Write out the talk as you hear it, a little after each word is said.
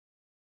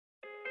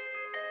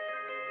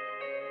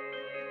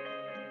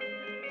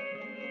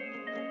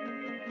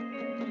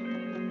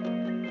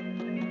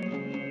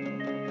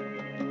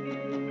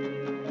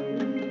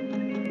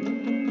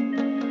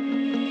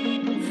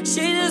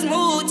She just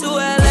moved to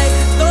LA,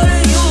 go to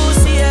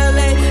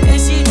UCLA,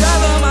 and she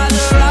drive a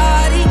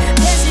Maserati.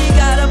 Then she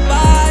got a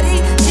body,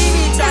 she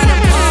be tryna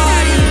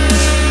party.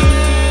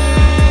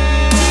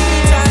 She be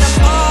tryna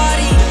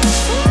party.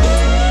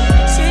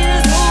 She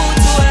just moved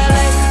to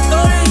LA,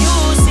 go to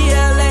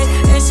UCLA,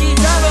 and she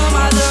drive a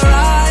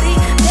Maserati.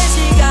 Then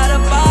she got a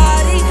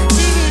body,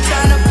 she be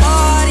tryna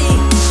party.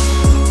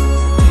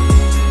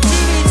 She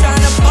be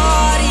tryna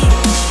party.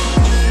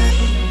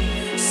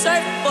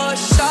 Surf for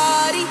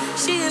shawty,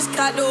 she just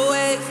caught the wave.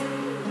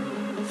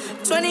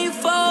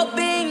 24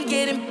 been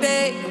getting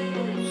paid.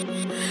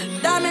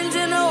 Diamonds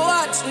in the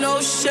watch, no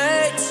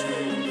shirts.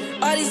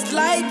 All these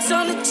lights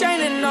on the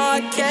chain and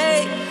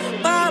arcade.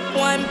 Pop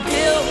one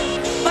pill,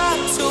 pop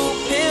two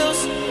pills.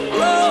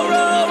 Roll,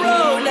 roll,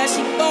 roll, now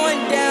she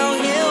going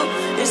downhill.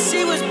 And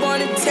she was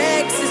born in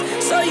Texas,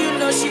 so you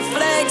know she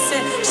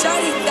flexing.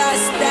 Shawty got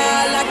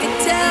style, I can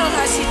tell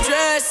how she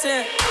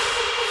dressing.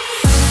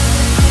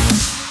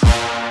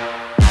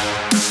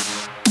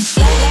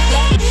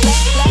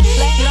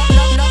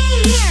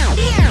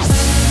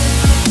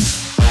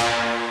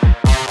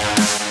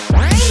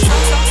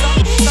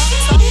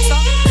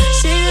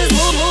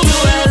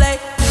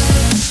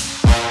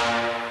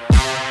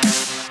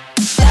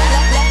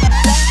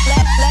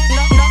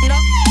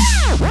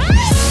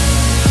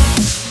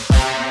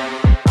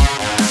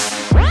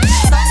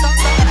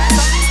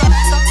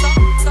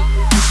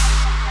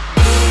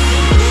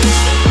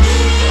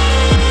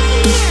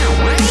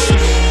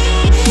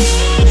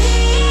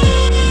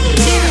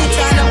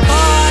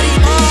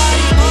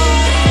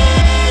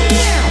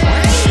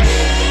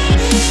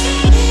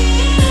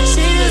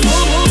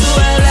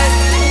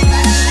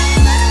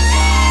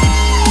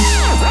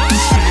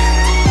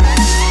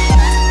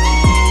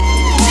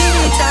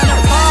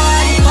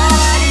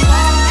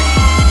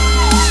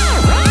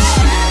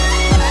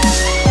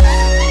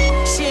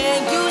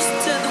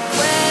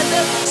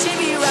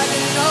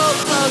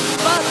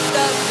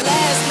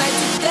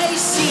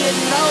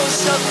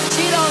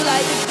 She don't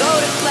like to go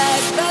to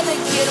class, rather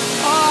get a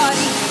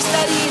party.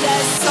 Study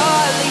that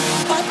solidly,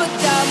 Papa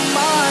got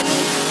money,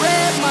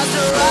 red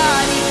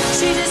Maserati.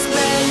 She just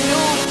met a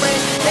new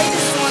friend, they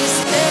just wanna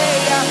stay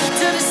out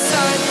till the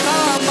sun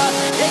come up.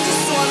 They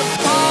just wanna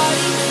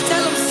party,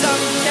 tell them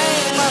something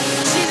came up.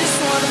 She just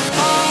wanna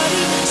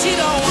party, she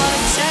don't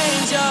wanna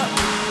change up.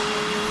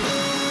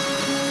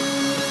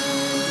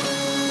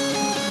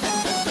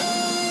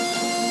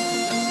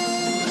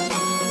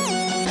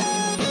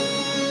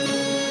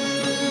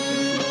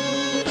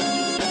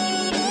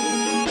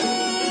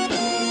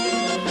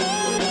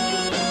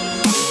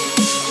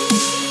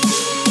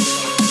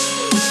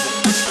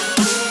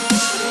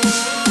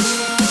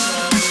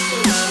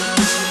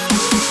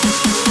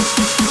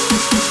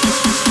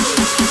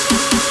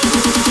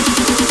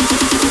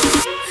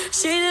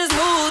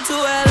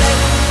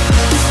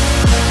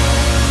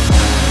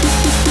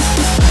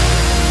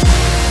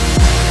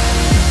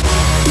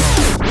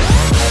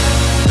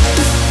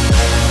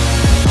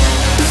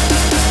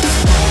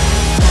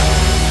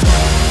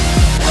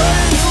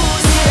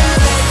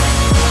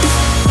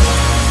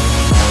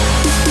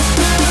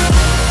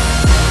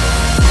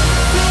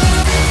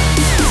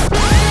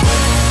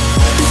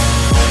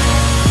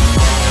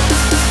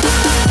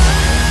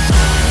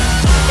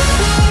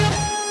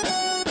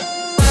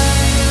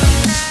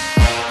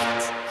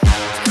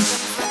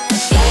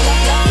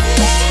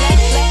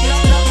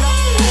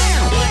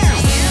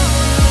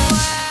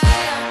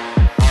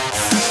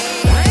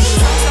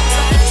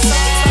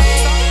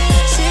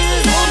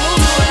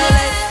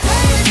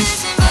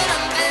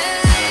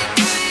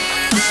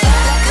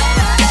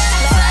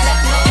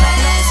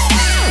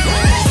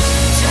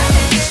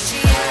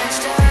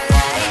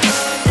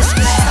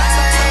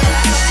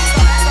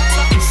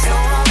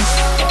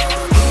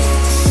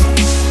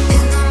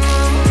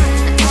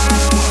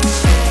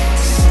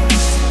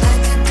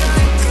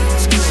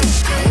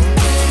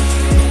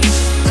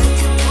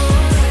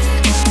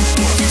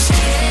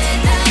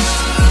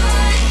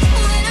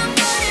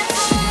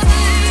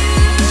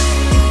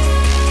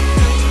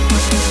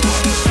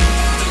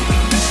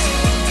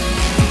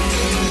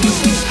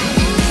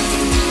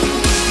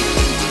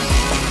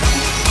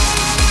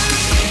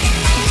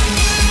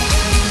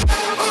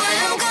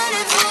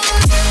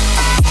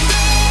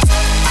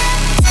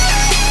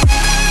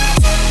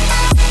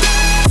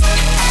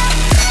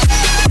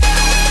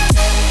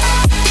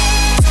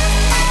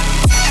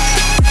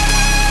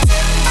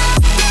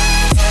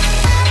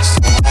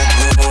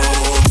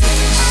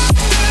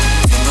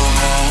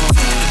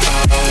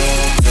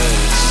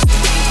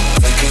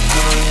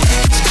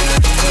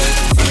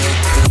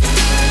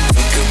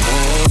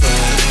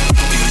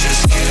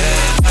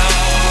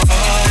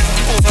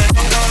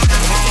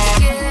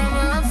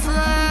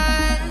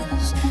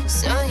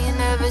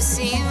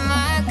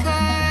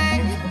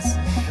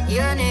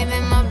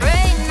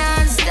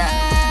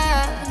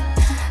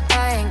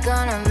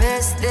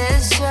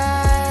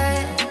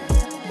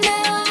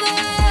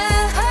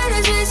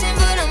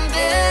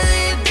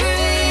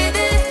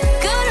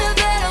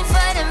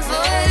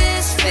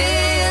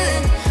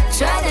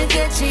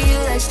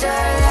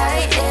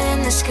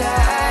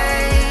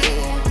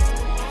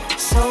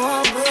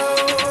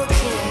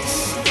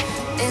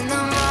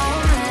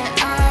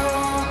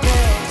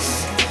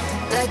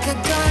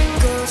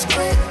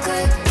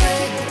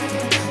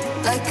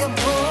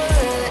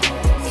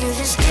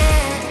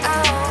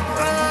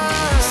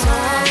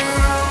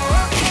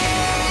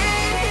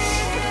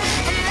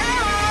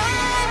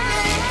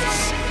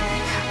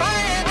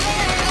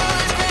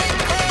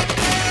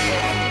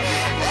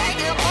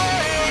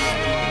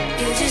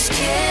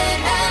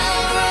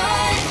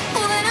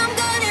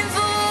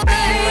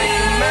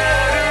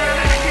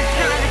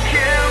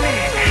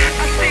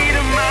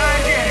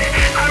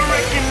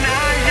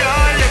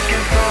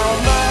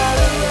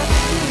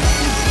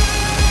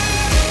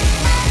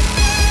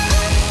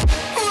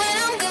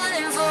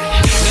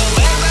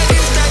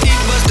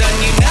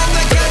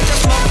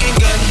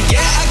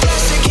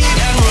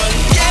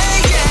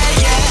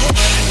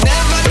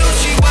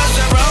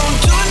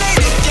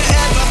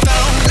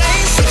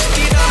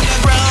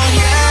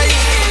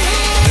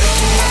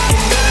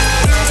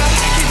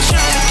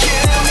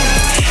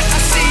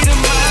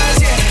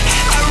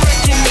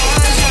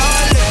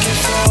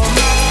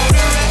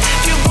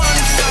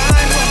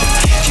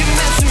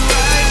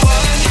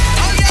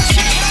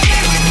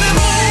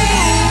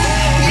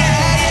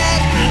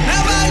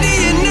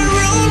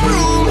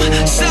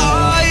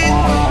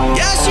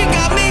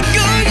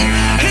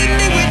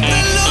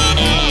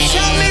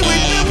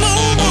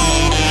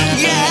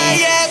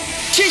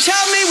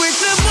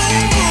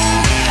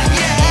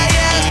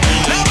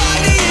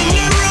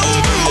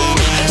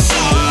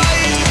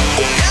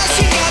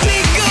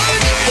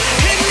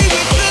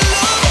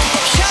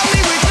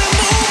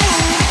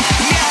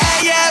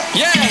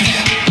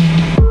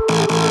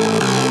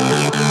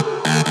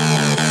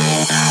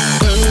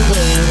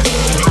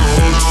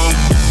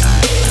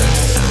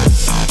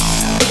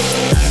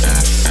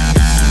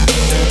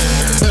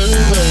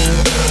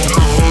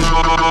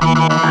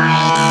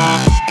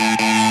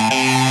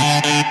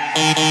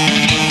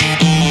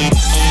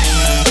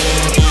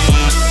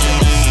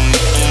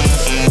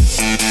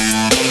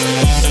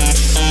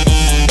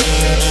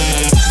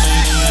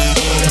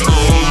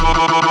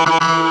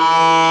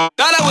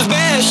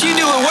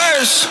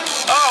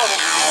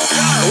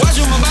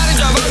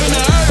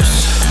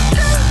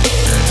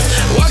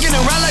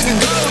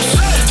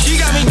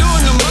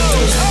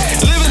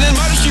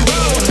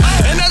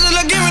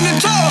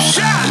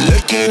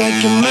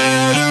 like a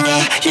murderer.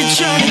 You're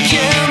trying to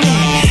kill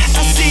me.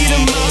 I see the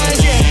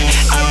minds, yeah.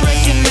 I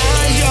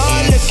recognize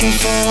you're looking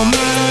for a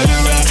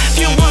murderer.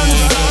 You wanna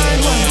find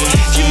one,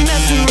 you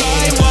met the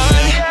right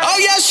one. Oh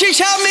yeah, she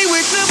shot me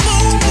with the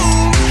boom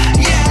boom.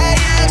 Yeah,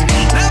 yeah.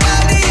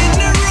 Nobody in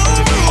the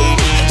room.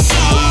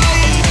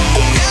 Sorry.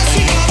 Yeah,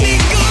 she got me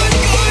good,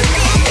 good,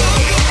 good,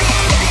 good,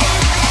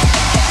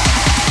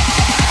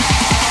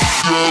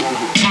 good,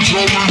 good. She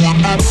shot me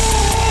with the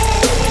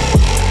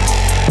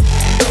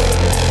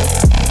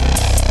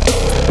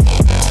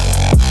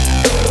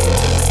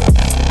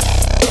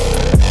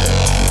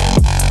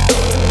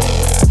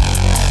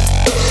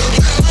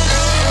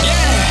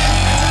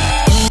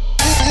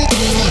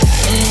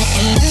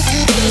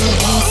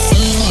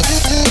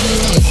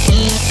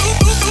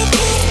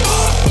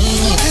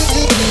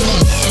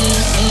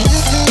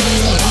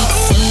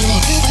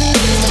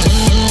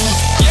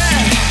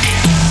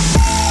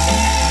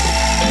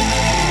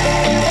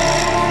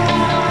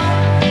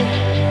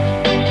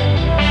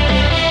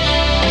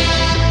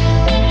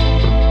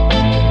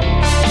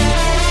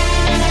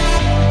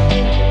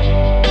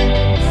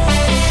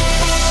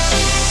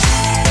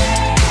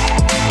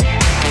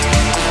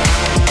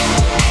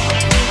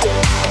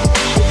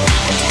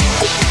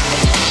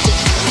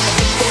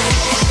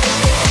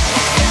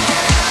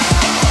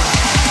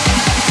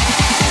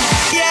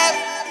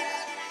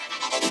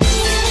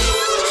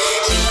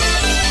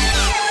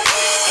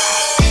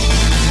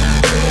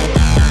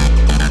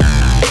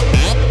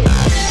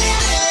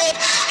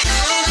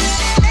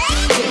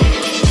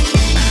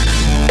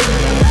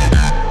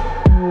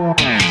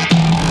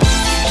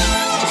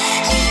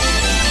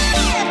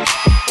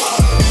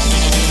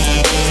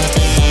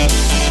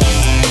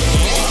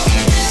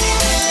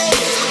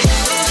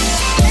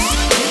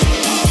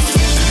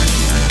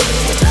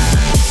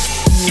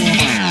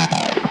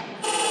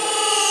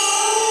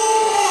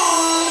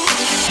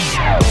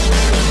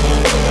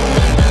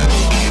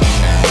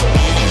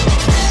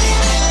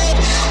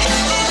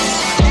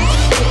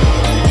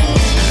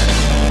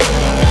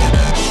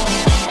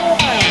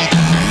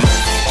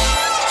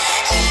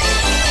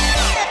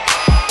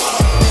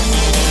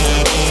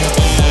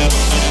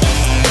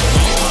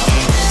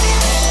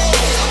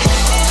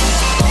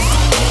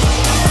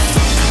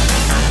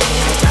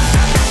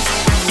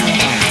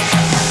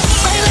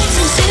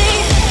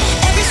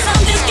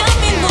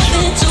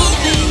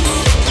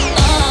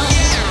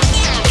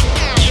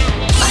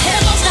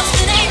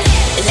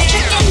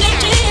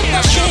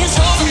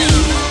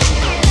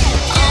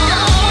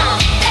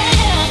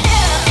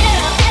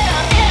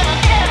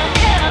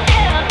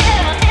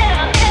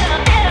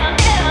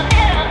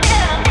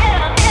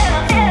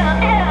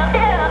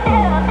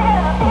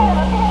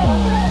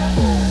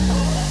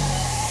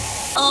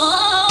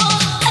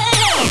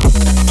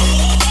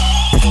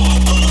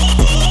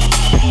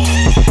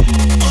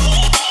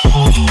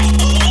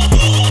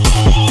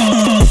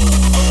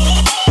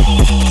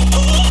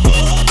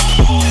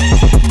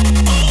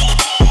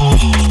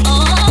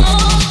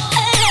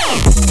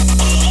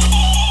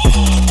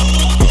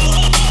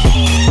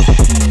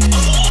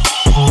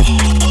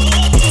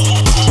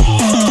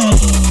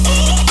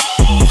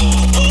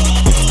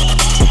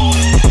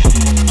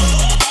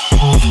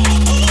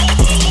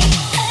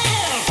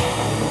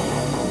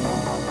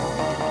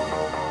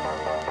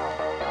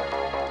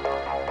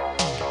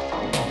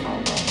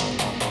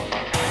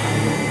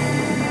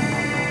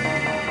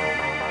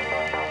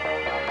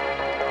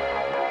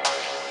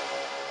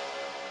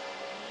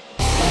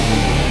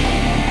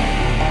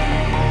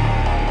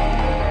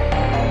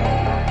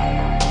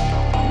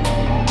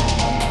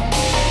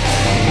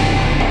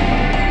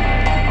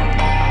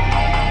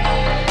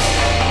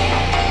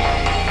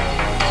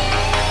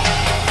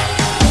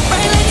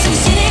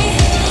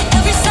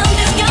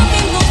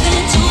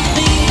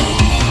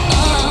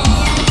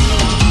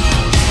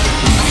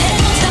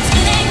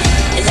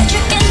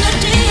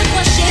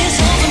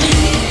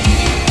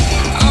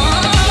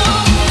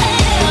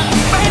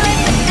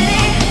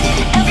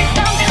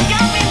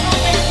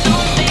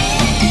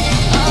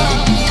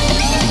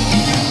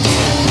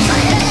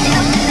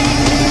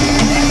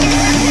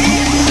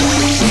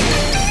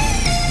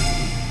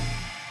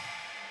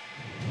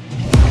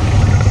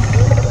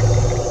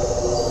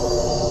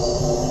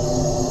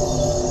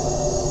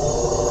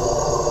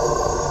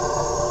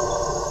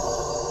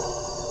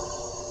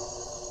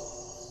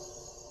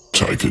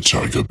Tiger,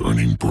 tiger,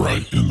 burning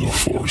bright in the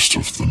forest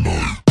of the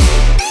night.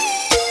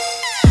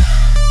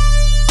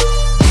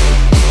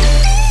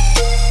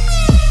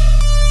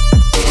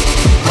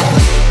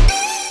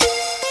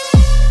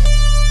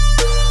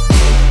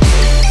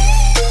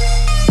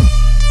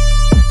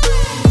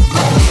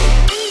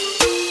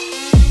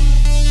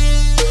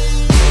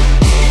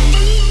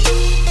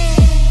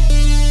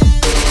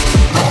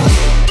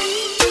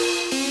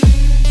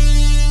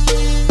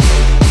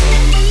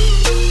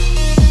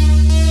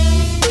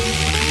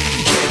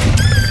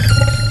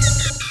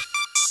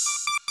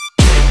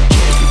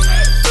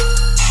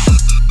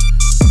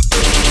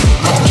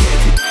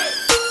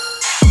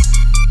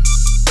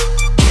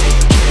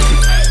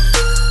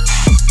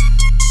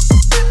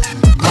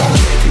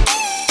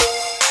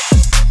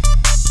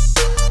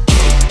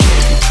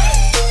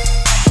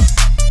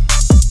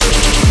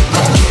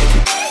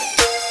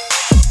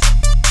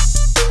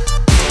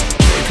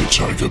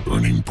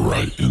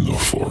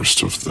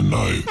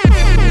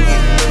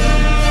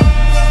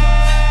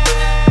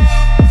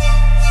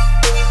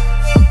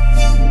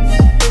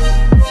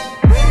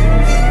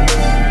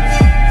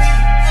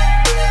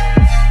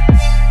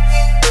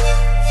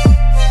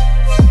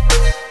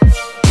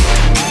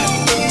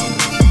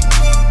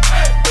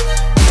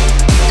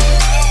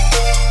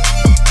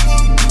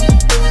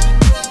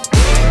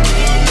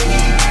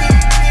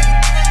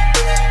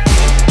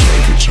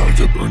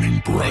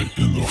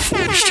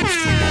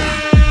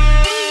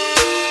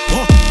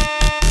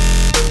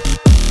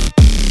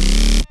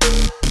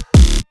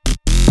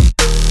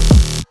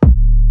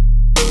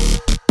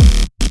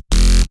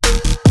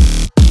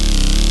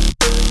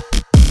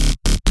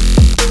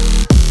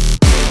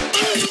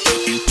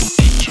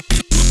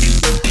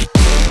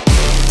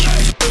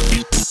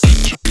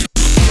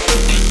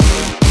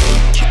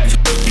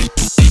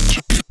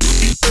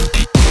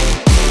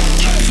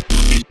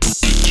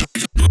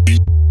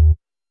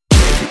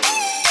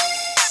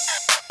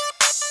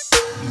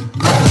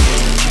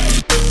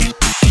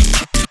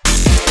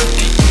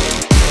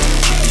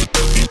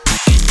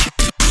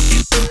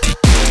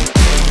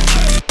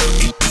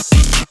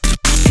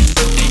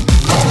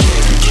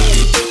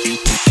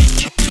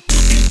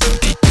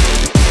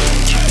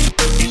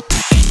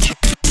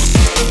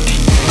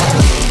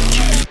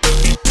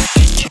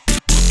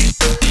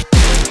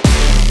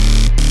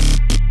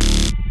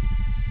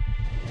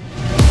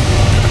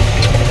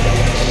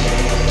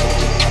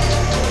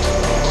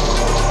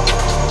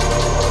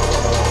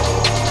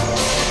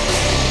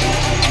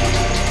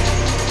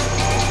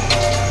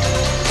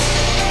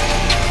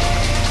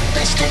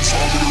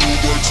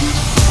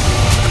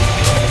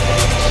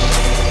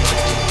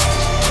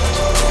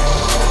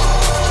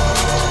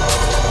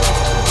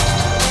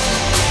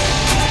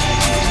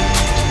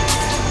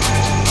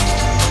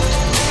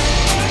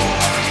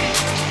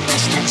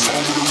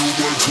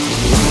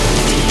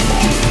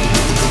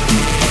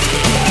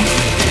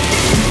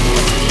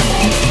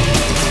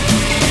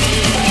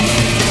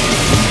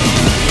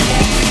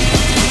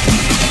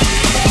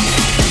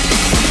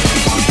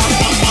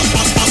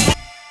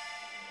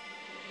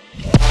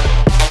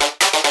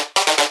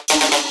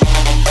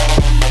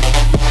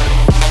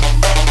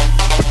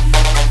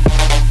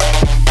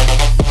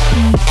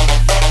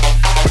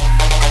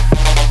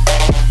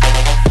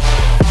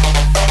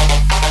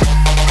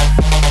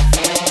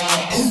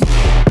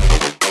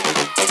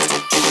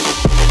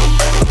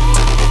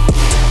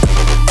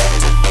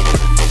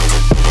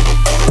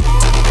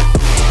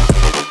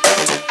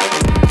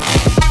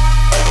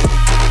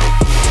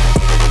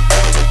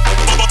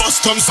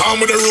 Come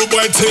sound with a rude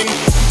boy thing.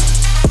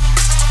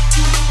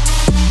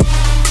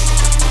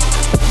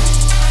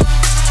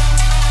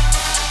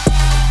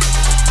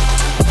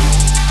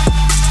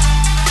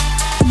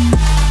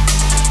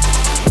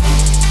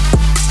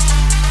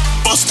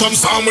 Bust come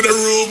sound with a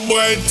rude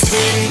boy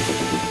thing.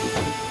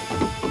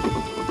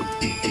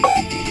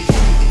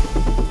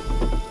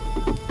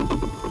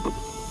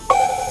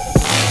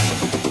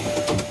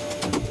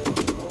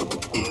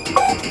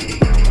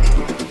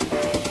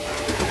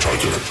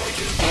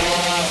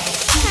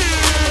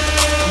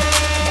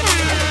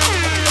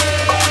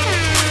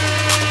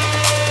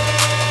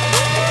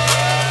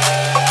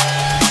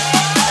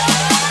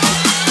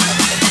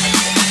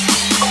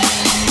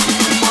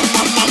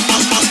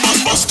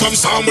 Come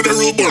sound with the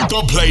rude boy.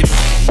 Go play.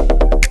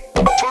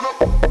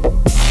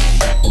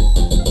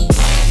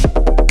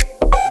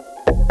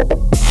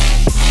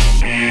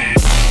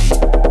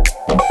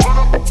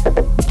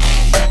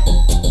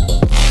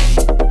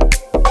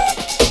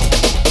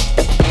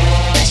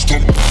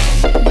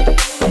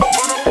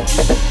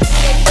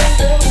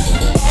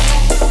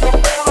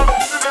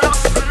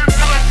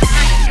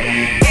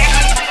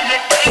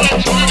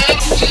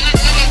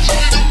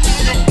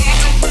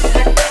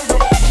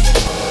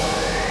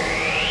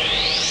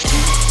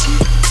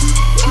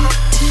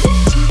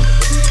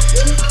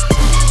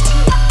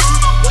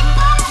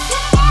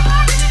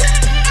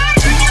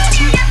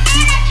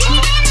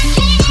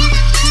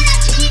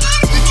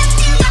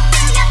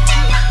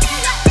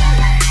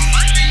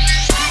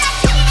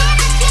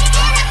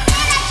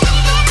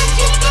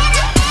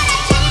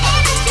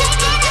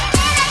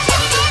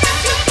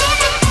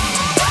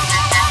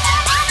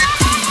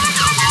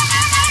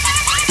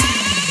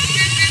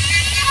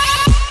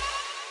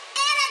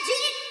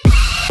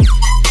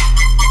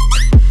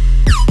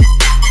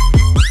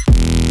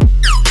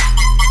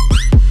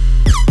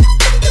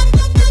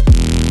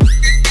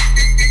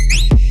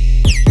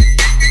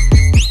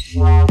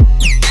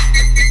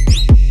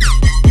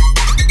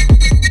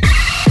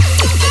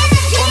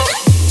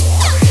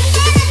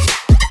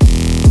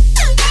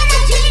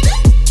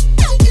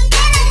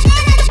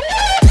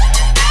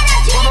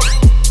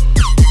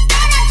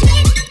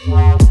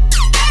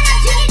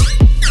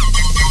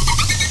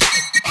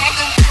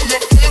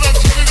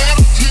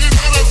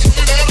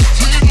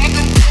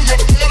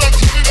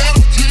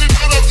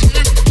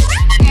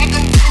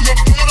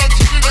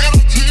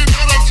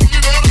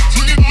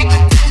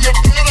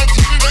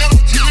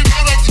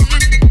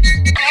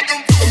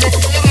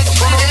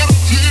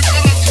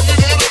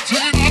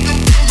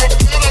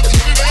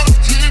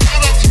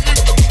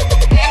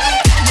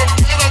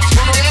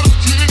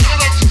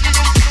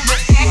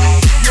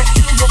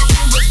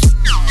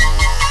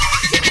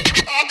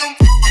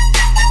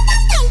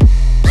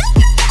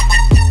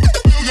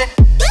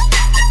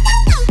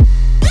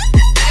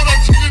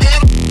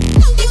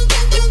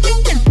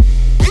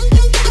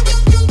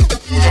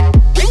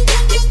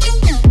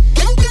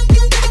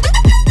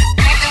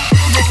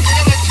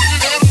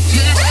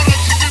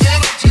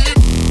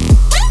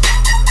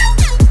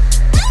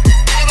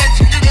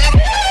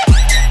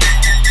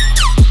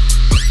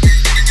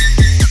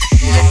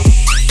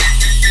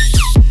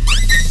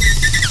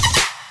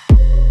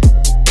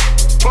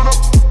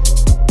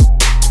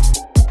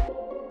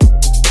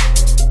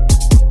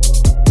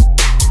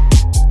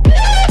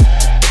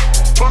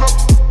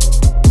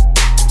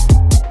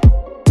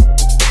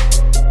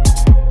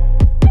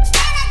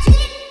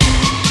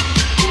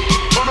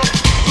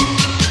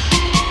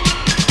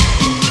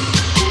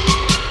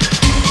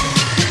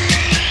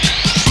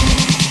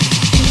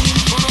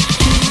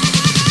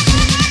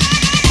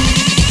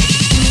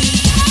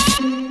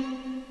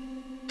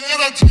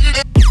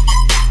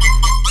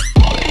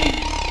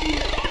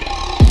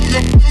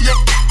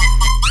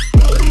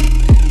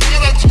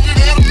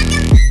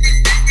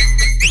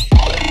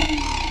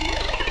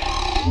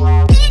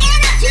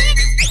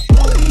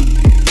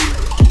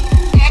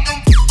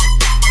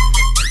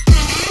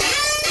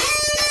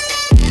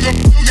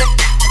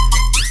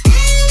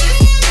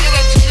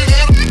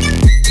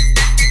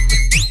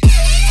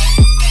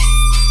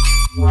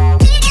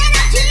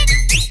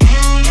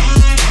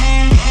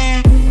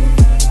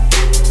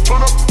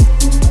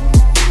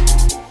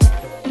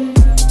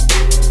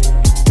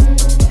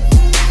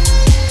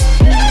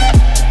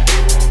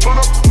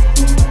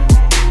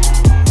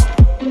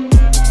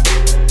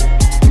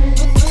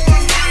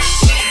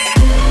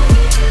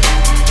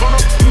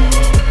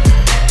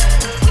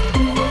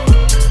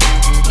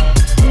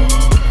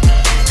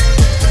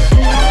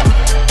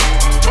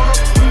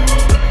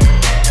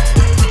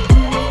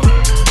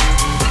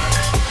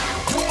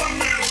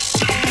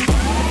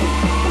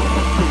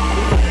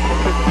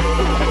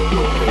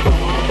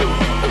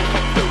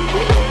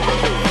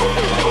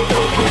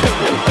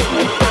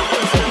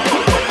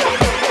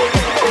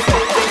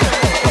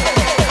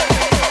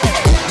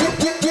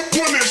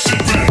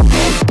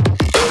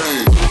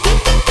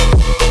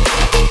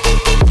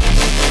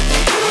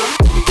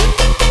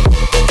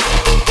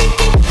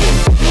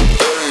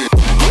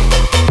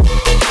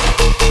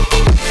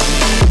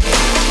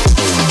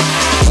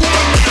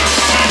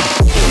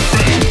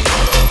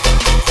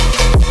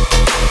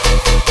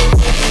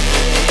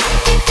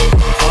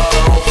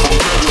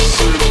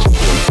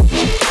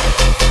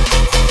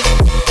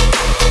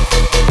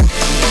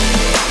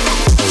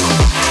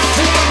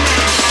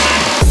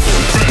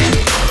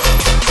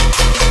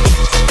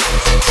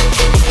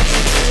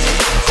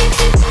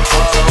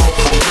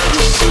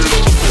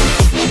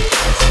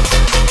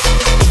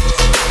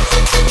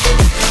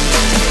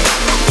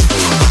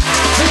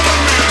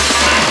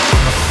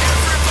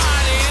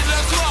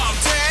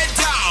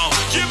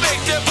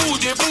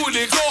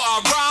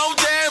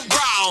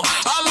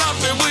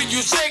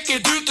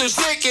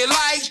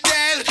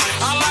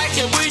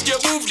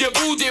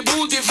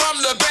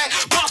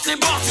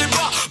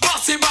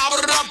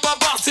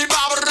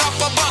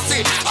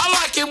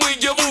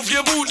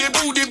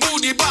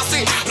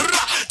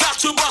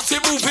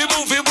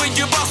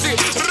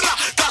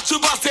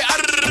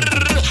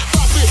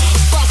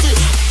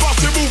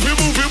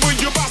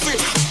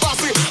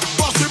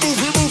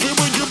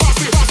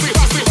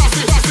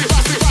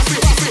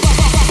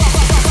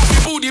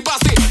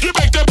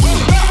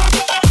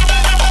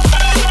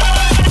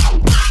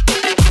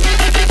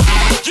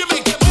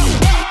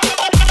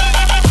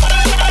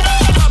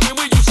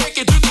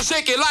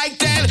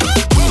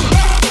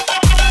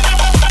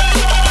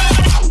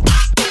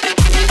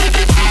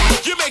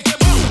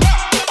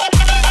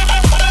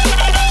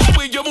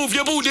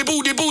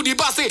 booty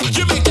bossy.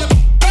 You make them.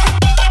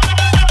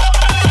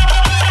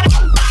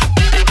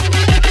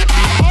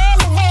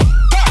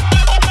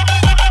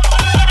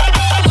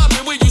 I love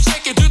it when you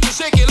shake it, do the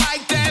shake it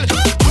like that.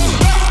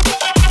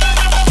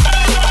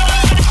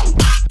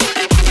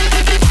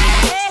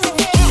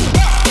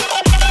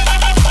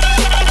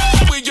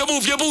 When you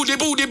move your booty,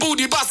 booty,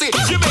 booty bossy.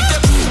 You make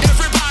them.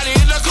 Everybody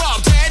in the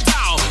club tear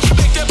down. You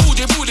make that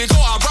booty, booty go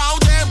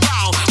around and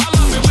round. I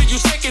love it when you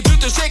shake it, do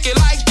the shake it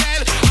like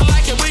that. I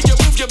like it when you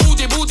move your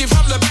booty, booty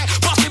from the back.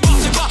 Bossy,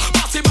 bossy,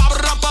 bossy,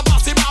 ba-ba-da-ba,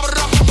 bossy,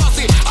 ba-ba-da-ba,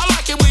 bossy. I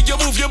like it when you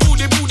move your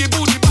booty, booty,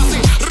 booty, bossy.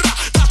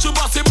 That you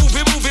bossy, move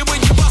it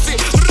when you bossy.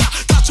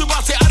 That you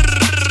bossy.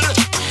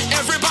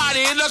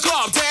 Everybody in the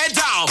club tear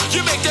down.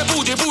 You make that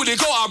booty, booty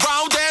go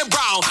around and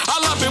round. I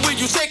love it when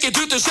you shake it,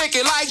 do the shake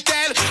it like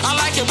that. I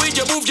like it when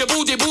you move your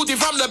booty, booty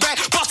from the back.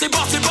 Bossy,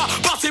 bossy,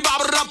 bossy,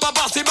 ba-ba-da-ba,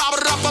 bossy,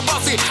 ba-ba-da-ba,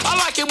 bossy. I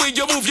like it when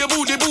you move your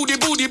booty, booty,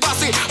 booty,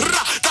 bossy.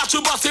 That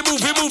you bossy,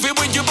 move it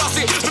when you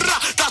bossy.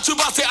 That you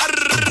bossy,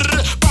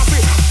 bossy,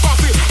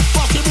 bossy,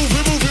 bossy, move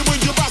it when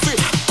you bossy.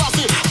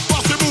 Bossy,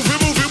 bossy, move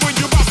it when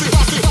you bossy.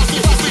 Bossy, bossy,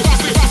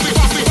 bossy, bossy,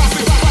 bossy,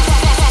 bossy,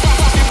 bossy,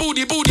 bossy,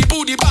 booty, booty,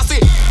 booty, bossy.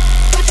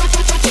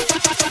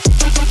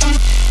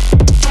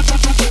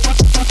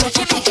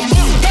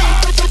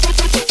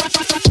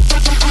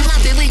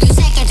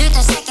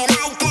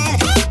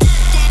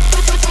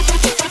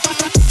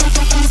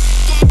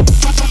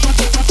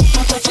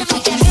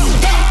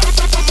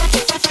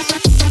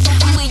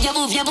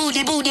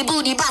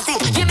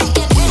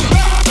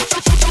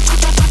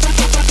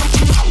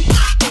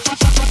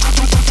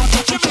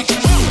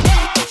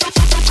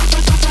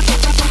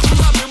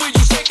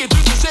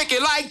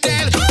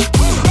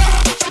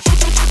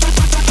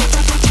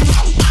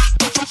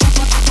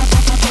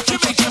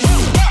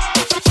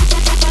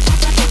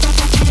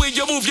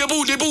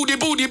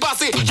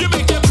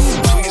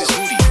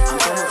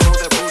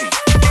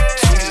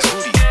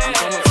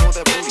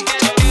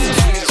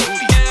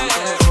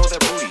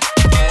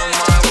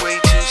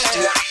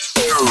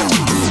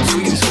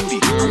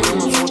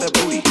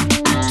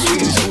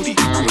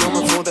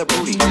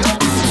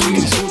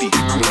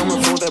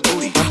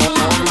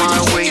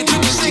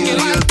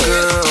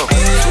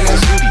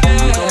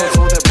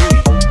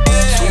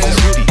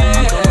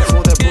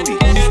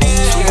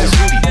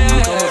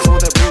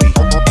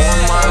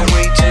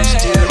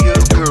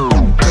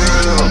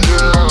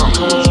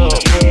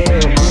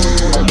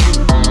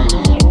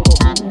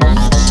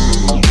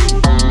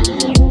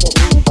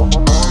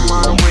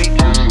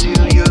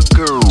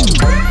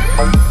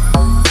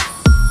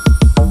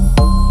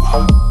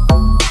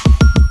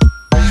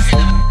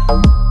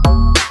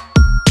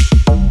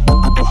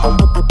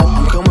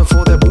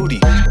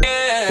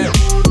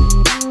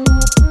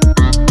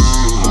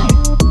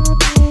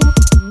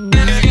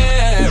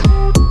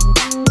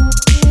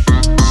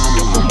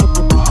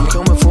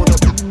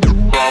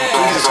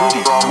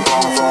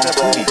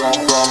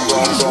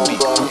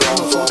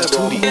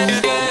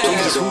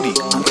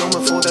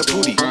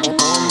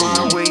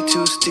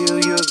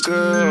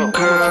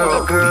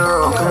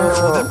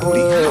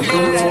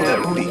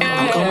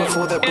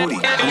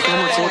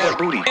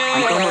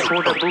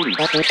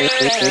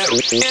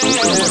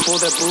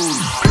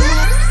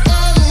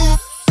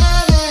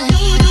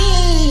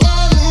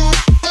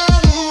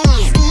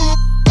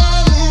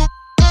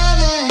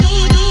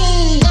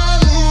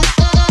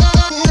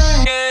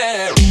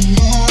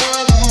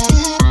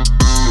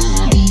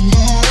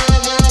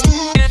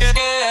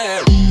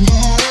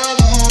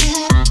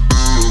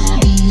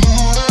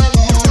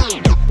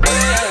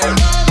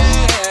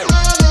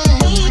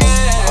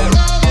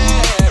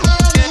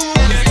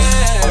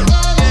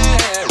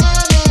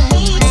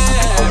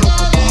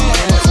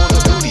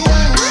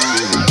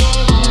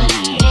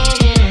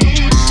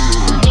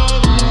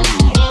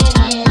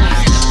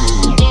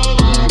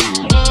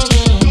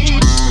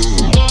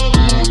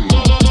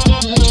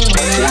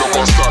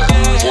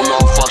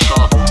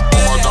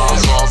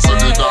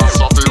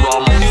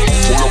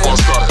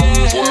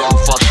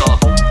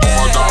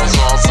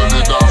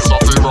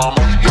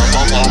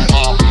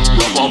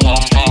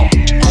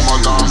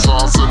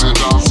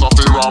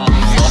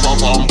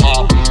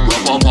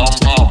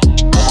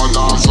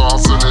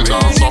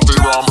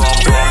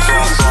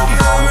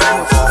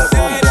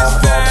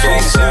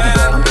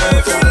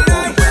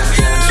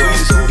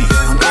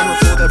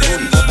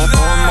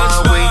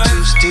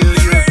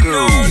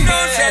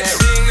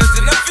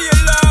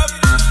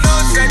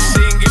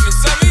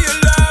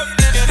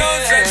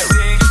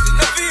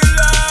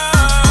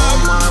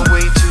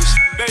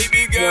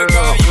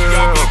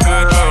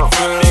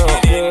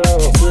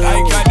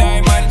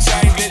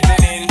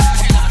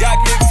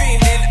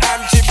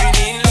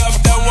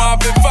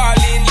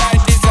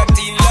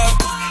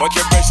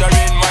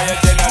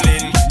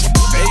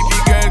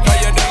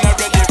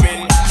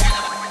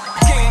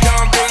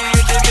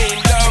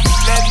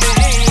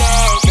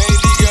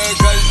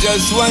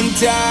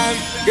 time,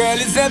 girl,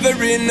 it's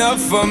never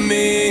enough for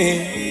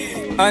me.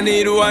 I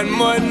need one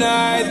more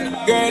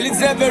night, girl, it's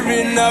never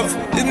enough.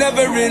 It's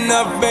never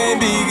enough,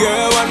 baby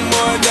girl, one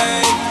more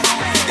night.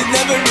 It's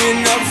never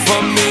enough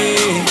for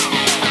me.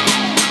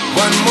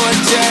 one more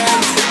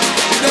chance.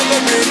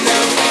 Never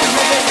enough,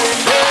 never enough.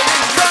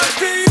 Come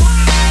to you.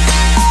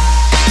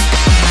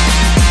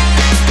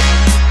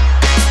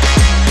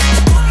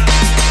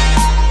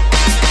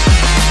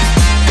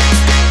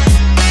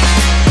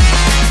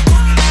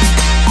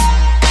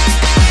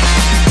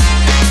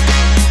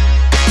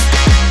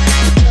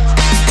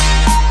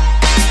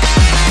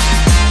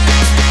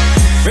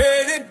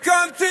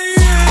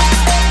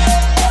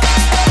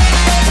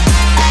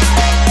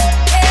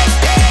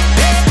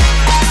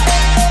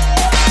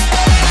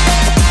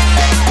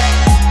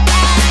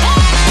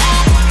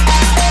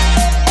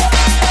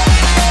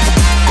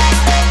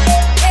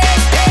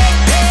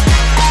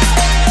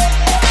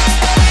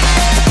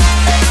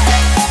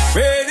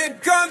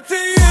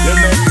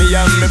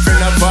 Me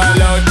friend a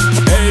fall out.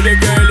 Hey, the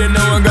girl, you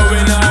know I'm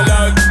going all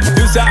out.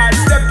 You say I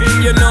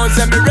stepping, you know,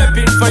 say me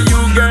repping for you,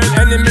 girl.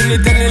 Any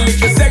minute, any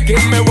little second,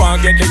 me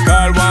want get the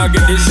call, want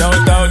get the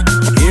shout out.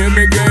 Hear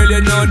me, girl,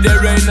 you know there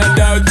ain't no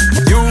doubt.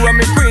 You and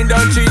me queen,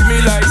 don't treat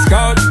me like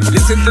scout.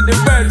 Listen to the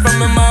word from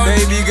my mouth,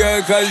 baby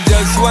girl, cause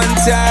just one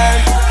time,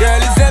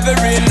 girl, it's never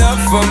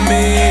enough for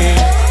me.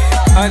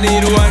 I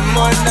need one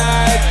more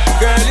night,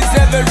 girl, it's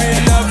never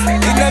enough.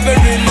 It's never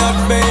enough,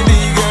 baby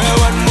girl,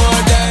 one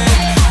more night.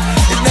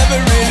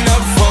 Never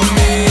enough for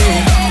me.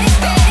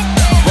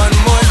 One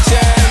more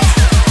chance.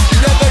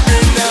 Never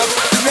enough.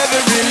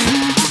 Never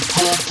enough.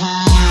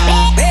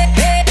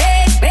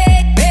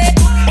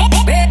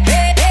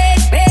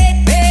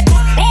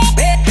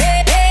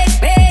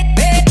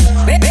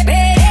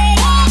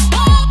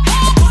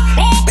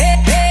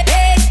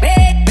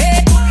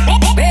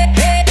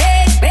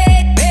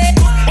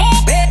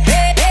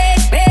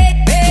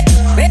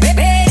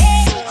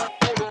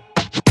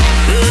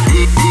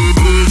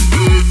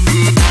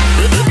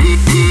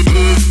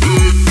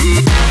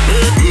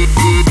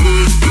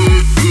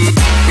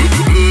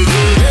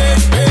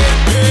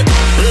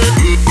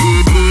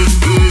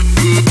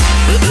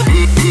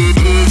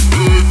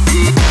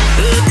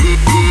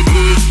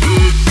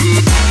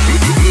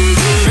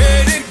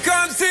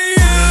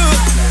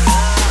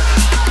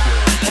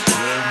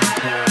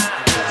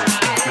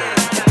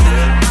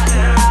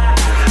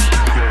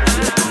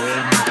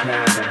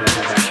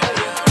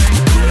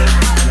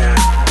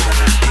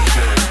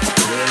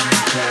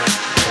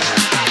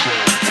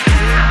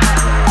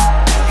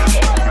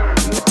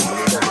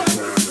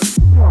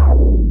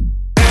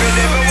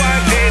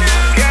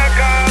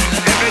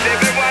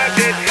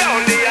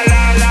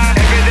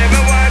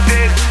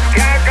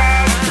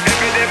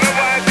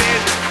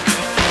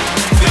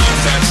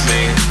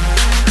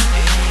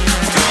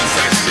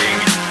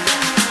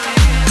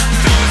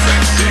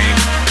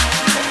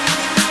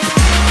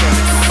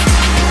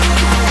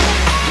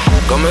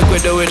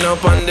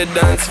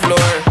 Dance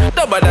floor,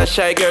 nobody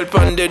shy girl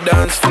on the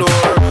dance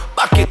floor.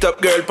 Back it up,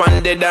 girl,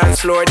 on the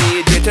dance floor.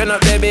 DJ turn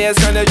up the bass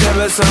and the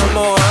treble some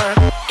more.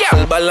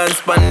 Girl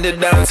balance on the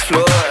dance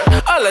floor.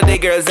 All of the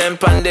girls them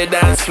on the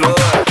dance floor.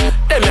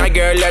 Them your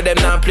girl, yeah, them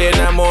not play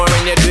no more.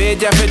 When you do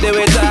it, you have to do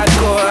it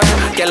hardcore.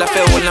 Girl, I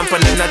feel hold up on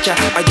the notcha,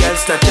 a girl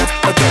snatcher.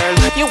 A girl,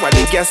 you are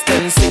the guest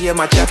and see you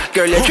matcha.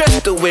 Girl, you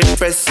dressed to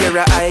impress, you're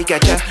a eye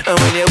catcher. And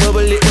when you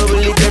bubble it,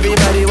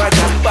 everybody watch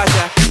ya, watch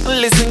ya.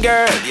 Listen,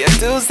 girl, you're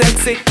too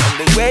sexy. And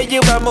the way you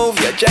move,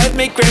 you drive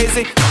me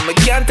crazy. I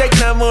can't take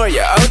no more,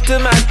 you're out to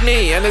match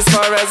me. And as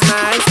far as my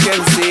eyes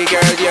can see,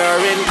 girl,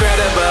 you're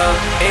incredible,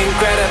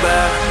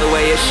 incredible. The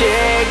way you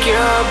shake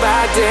your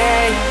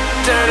body,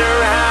 turn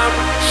around,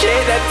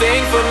 shake that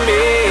thing for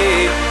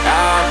me.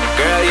 Oh,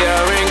 girl,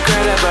 you're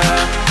incredible,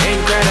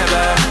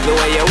 incredible. The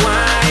way you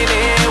whine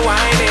it,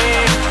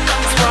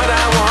 it's what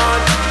I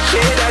want.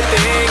 Shake that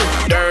thing,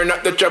 turn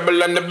up the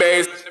treble and the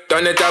bass.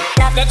 Turn it up.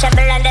 Knock the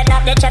treble and the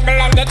knock the treble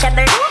and the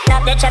treble.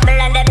 Knock the treble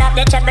and the knock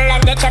the treble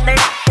and the treble.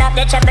 Knock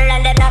the treble and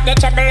the knock the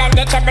treble and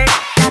the treble.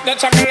 Knock the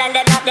treble and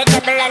the knock the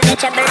treble and the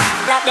treble.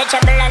 Knock the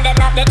treble and the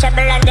knock the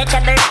treble and the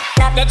treble.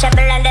 Knock the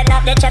treble and the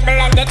knock the treble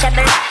and the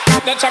treble.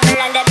 Knock the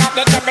treble and the knock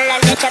the treble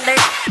and the treble.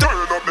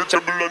 Turn up the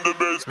treble and the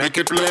bass. Make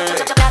it play.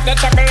 Knock the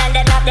treble and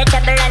the knock the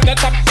treble and the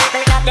treble.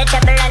 Knock the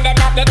treble and the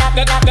knock the knock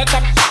the knock the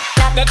treble.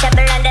 Knock the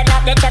treble and the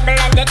knock the treble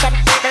and the treble.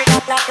 Knock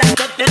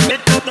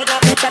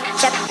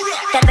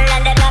the treble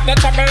and the knock the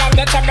treble and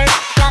the treble.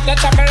 Knock the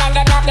treble and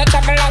the knock the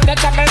treble and the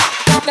treble.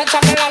 Knock the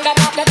treble and the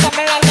knock the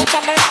treble and the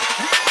treble.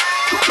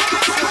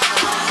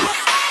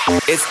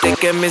 It's the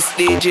chemist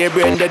DJ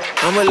Branded.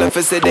 I'm a love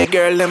to see the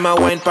girl them a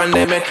wine pon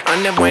them head.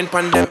 And them wine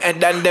pon them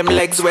head and them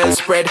legs well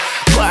spread.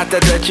 Quarter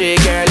to three,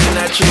 girl, you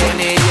not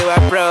trainee, you a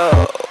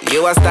pro.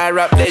 You a star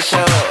up the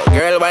show.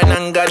 Girl, wine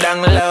and go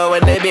down low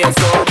when they bass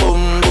so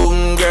boom,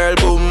 boom, girl,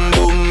 boom,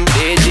 boom.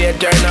 DJ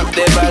turn up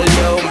the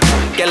volume.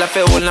 Girl, I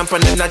feel hold up on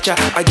the notcha,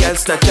 a girl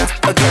snatcher.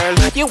 A girl,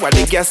 you are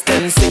the guest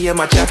and see you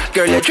matcha.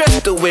 Girl, you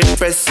dressed to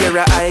impress, you're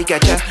a eye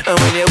catcher. And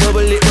when you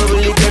bubble it,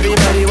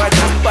 everybody watch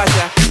ya, watch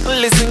ya.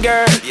 Listen,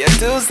 girl, you're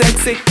too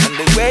sexy. And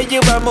the way you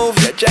move,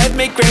 you drive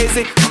me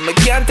crazy. I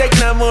can't take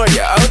no more,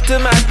 you're out to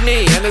match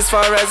me. And as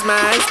far as my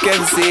eyes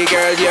can see,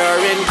 girl, you're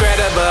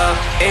incredible,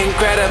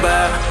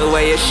 incredible. The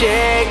way you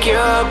shake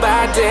your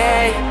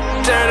body,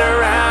 turn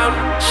around,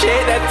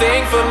 shake that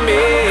thing for me.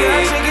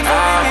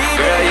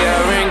 Girl,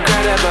 you're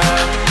incredible,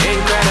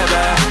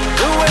 incredible.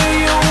 The way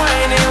you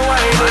whine it,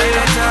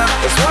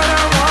 it's what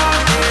I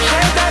want.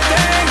 Shake that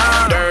thing.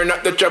 Turn up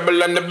the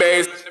treble and the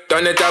bass,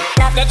 turn it up.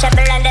 Knock the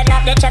treble and the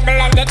knock the treble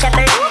and the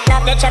treble.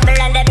 Knock the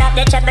treble and the knock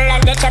the treble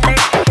and the treble.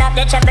 Knock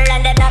the treble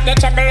and the knock the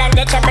treble and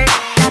the treble.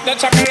 Knock the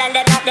treble and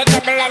the knock the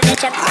treble and the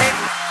treble.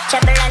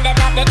 Treble and the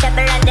knock the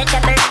treble and the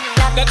treble.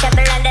 Knock the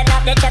treble and the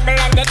knock the treble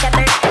and the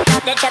treble.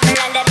 Knock the treble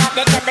and the knock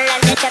the treble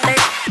and the treble.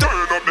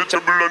 Turn up the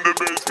treble and the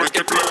bass, make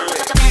it play.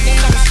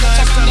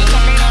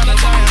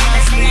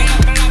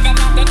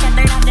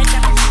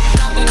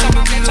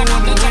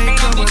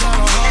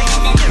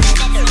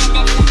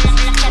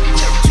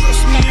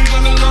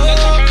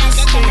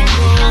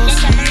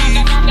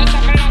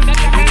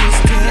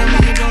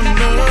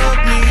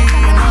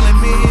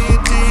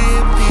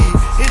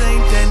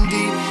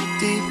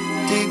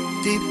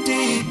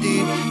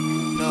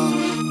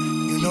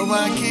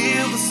 I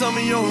kill for some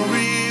of your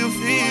real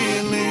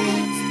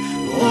feelings.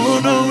 Oh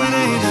no, it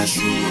ain't that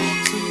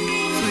sweet,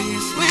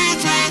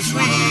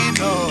 sweet,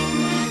 no.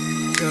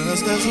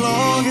 Just as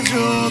long as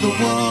you're the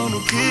one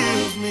who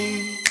kills me.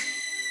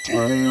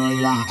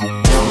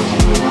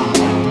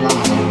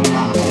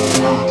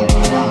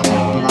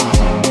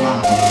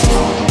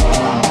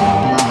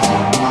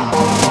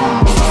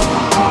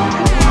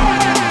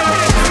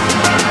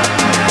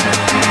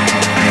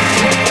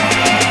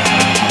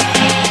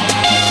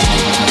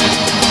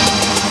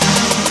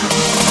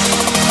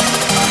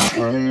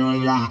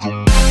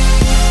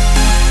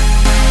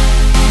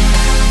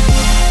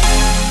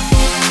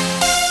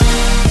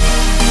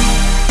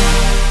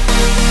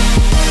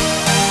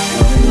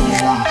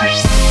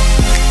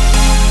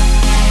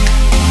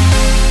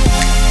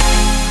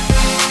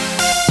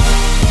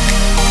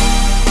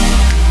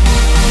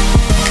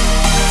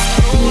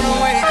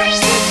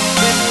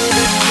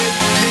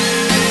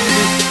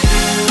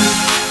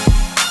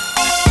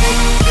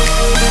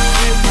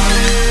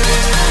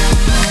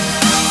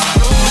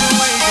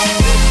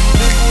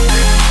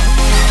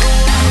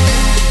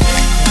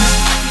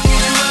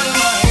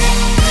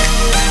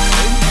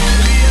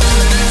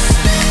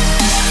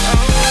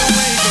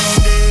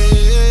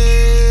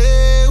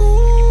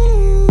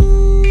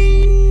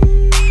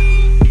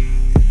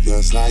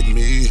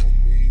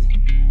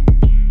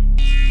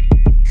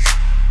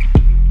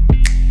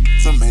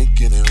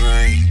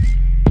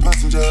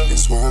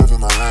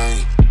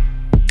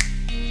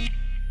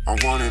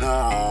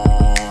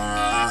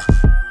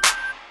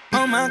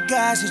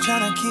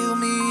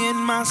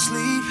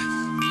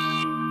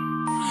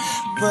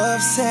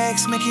 Rough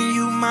sex making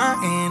you my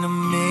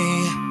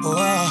enemy.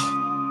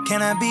 Oh,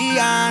 can I be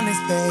honest,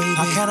 baby?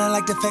 I kinda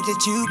like the fact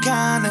that you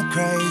kinda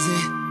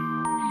crazy.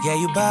 Yeah,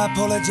 you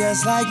bipolar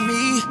just like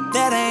me.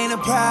 That ain't a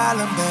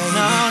problem, baby.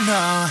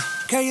 No.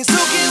 Girl, you're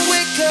soaking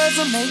wet cause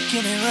I'm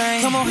making it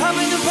rain. Come on, hop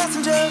in the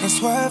passenger and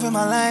swerve in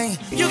my lane.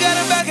 You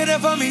gotta back it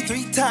up for me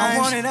 3 times. I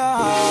want it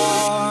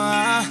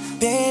all,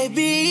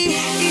 baby.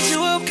 Eat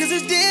you up cause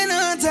it's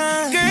dinner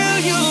time. Girl,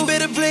 you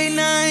better play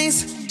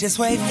nice. Just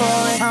wait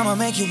for it, I'ma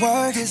make you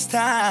work this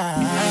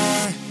time.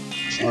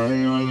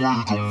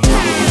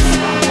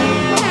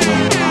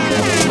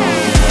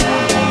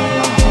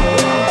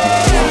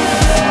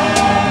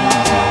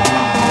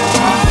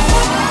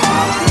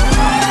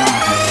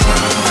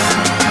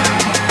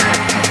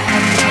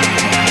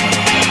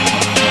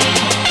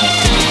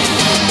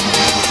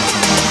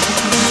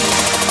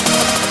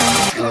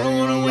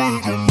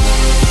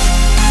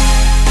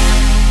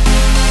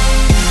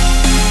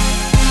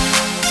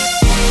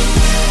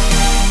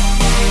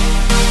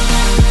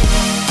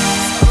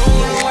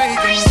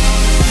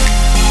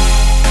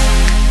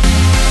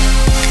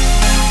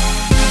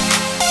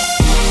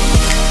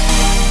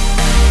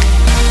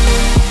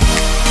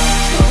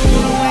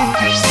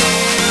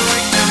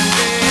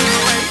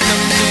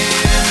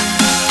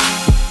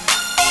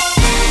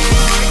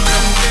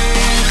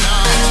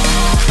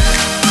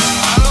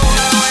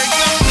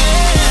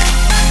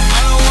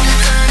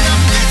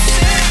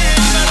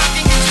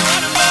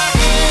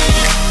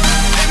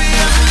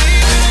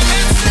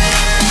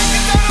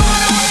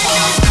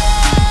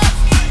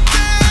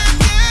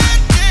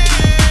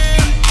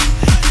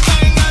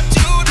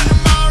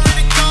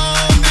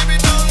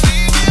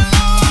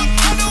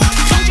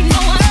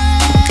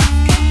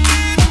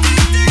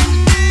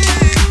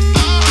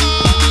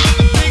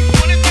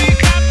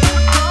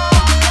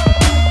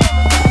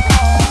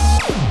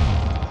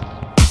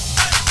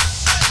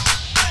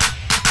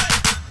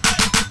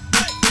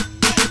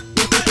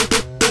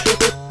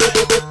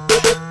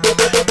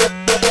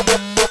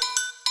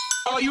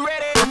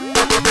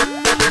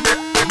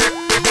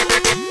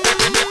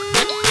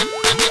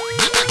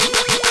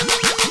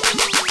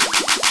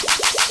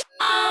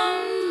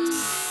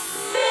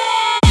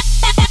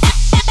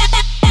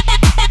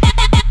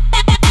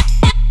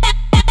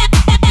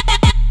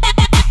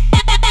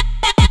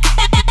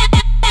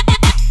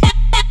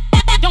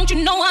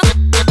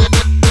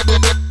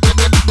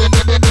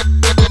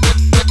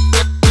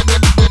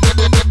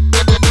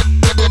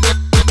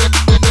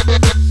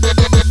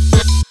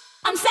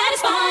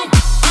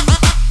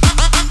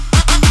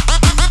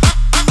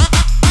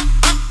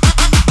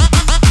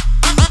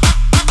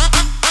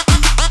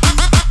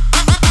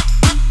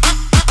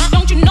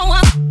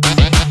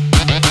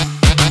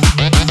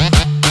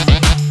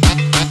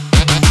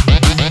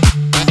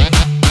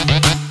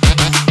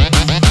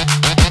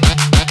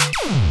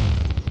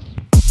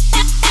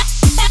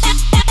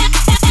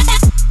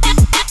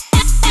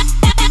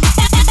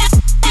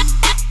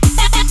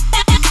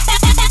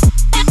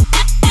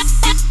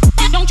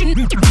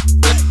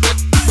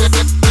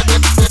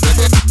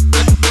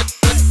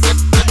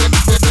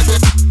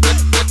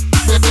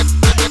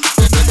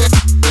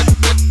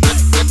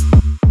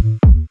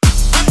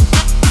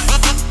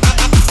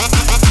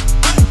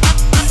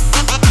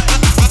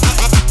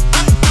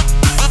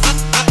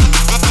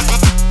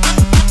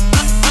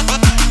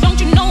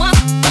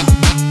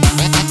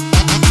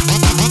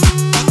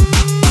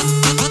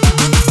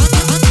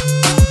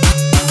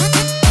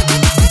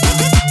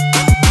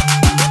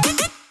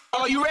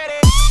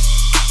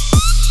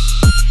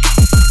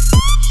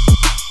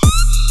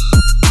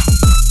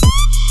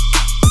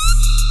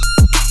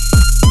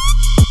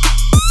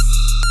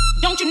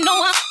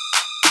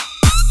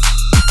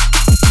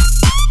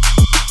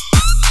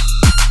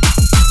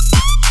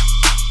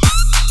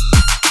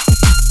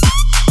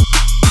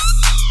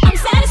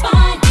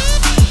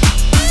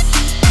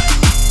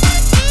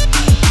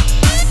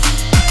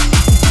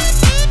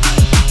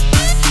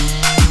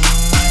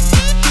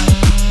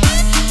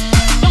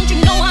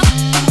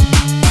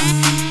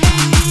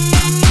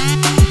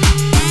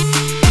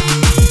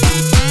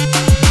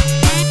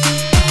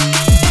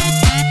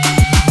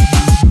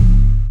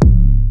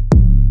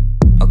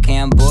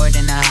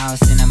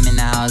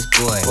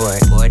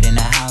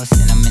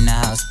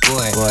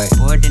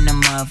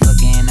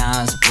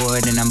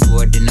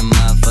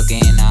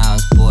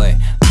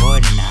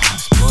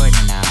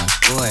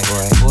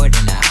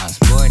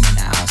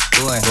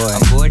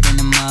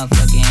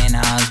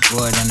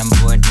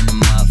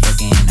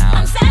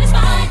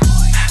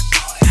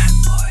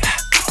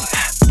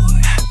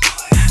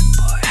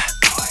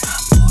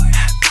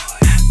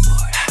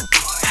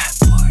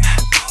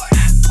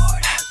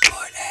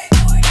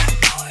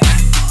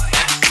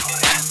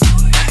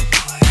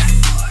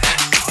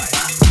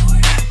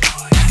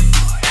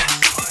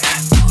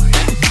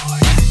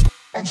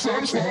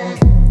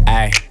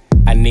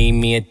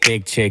 a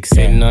thick chick.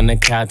 Sitting on the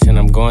couch and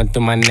I'm going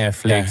through my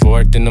Netflix.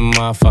 Fourth in the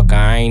motherfucker,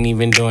 I ain't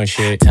even doing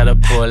shit. Tell her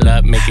pull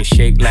up, make it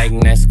shake like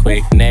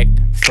Nesquik. Neck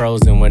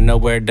frozen with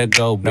nowhere to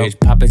go, bitch.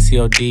 Poppin'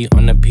 COD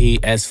on the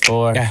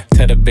PS4.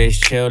 Tell the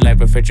bitch chill like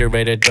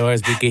refrigerator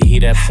doors. We can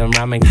heat up some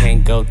ramen,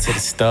 can't go to the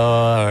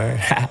store.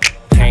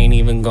 Ain't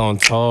even gon'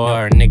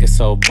 tour. Nigga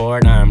so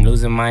bored, I'm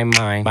losing my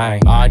mind.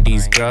 All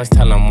these girls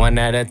tell them one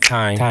at a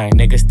time.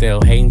 Nigga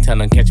still hating, tell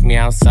them catch me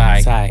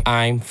outside.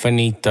 I'm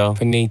finito.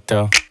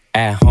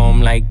 At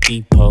home like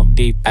Depot.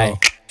 Ay,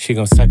 she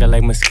gon' suck it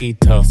like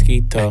mosquito.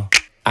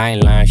 I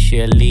ain't lying, she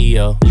a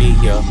Leo.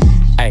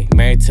 Ay,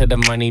 married to the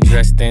money,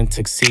 dressed in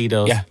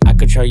tuxedos. I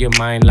control your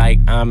mind like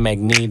I'm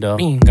Magneto.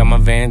 Got my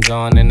Vans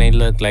on and they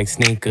look like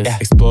sneakers.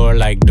 Explore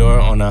like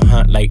Dora on a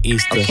hunt like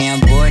Easter. Okay,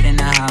 I'm bored in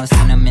the house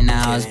and I'm in the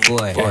house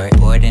bored.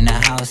 Bored in the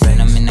house and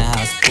I'm in the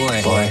house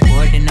bored.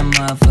 Bored in the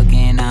motherfucker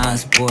in the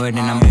house bored. And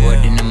I'm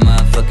bored in the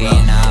motherfucker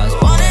in the house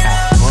bored.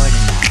 Bored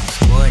in the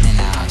house, bored in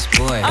the house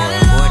bored. Bored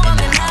in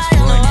the house,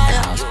 bored in the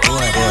house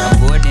bored. I'm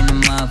bored in the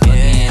motherfucker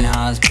in the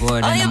house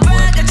bored. And I'm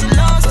bored in the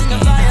motherfucker in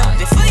the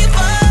house bored.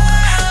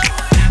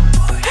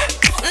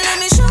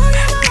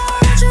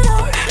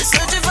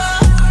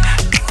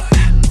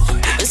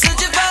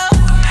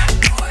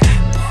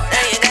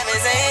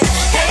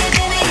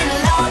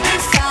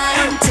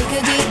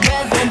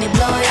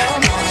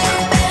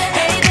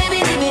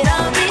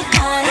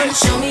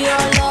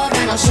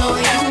 I'll show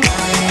you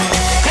mine.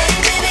 Hey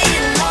baby,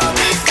 it'll all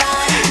be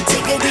fine.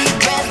 Take a deep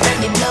breath, let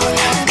me blow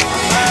your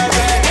mind.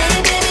 Hey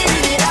baby,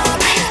 leave it all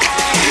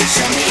behind.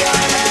 Show me your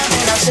love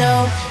and I'll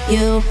show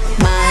you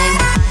mine.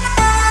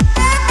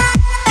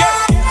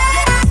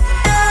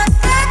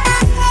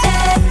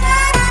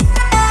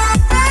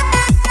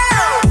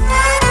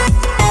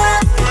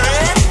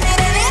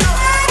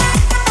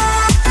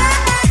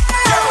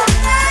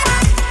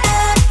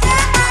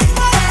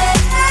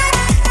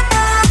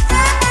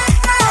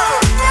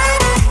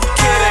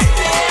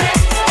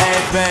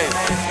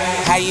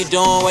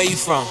 Doing where you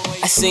from?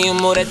 I see you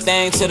move that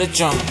thing to the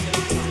drum.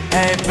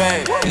 Hey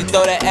babe, you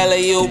throw that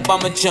alley-oop,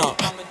 I'ma jump.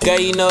 Girl,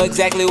 you know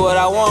exactly what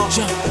I want.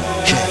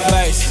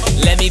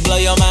 First, let me blow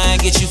your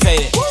mind, get you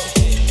faded.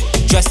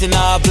 Dressed in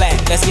all black,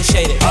 let's get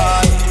shaded.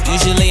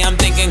 Usually I'm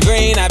thinking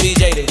green, I be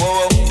jaded.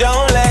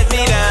 Don't let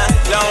me down,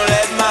 don't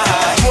let my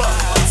heart.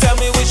 Tell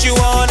me what you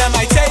want, I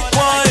might take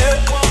one.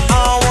 I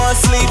don't wanna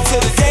sleep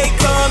till the day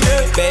comes.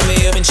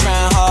 Baby, you've been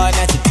trying hard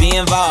not to be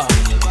involved.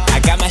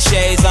 Got my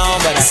shades on,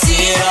 but I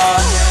see it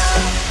all.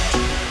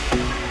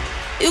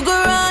 You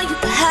can run, you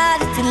can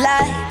hide if you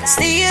like. I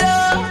see it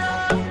all.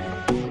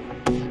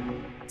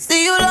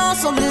 See you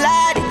lonesome, the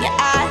light in your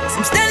eyes.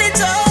 I'm standing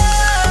tall.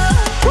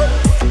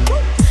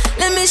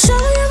 Let me show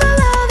you the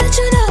love that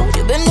you know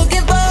you've been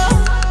looking for.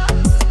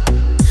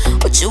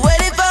 What you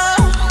waiting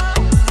for?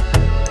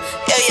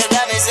 Yeah, you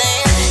got me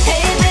saying,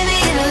 hey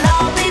baby, it'll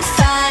all be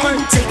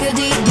fine. Take a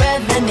deep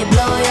breath, let me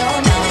blow your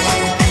mind.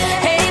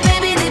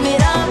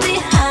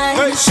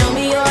 Show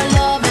me your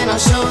love and I'll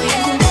show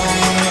you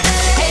mine.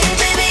 Hey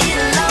baby,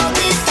 it'll all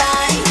be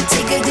fine.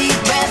 Take a deep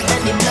breath,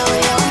 let me blow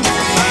your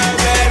mind.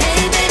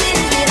 Hey baby,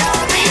 leave it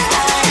all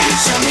behind.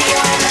 Show me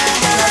your love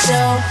and I'll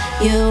show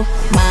you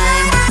mine.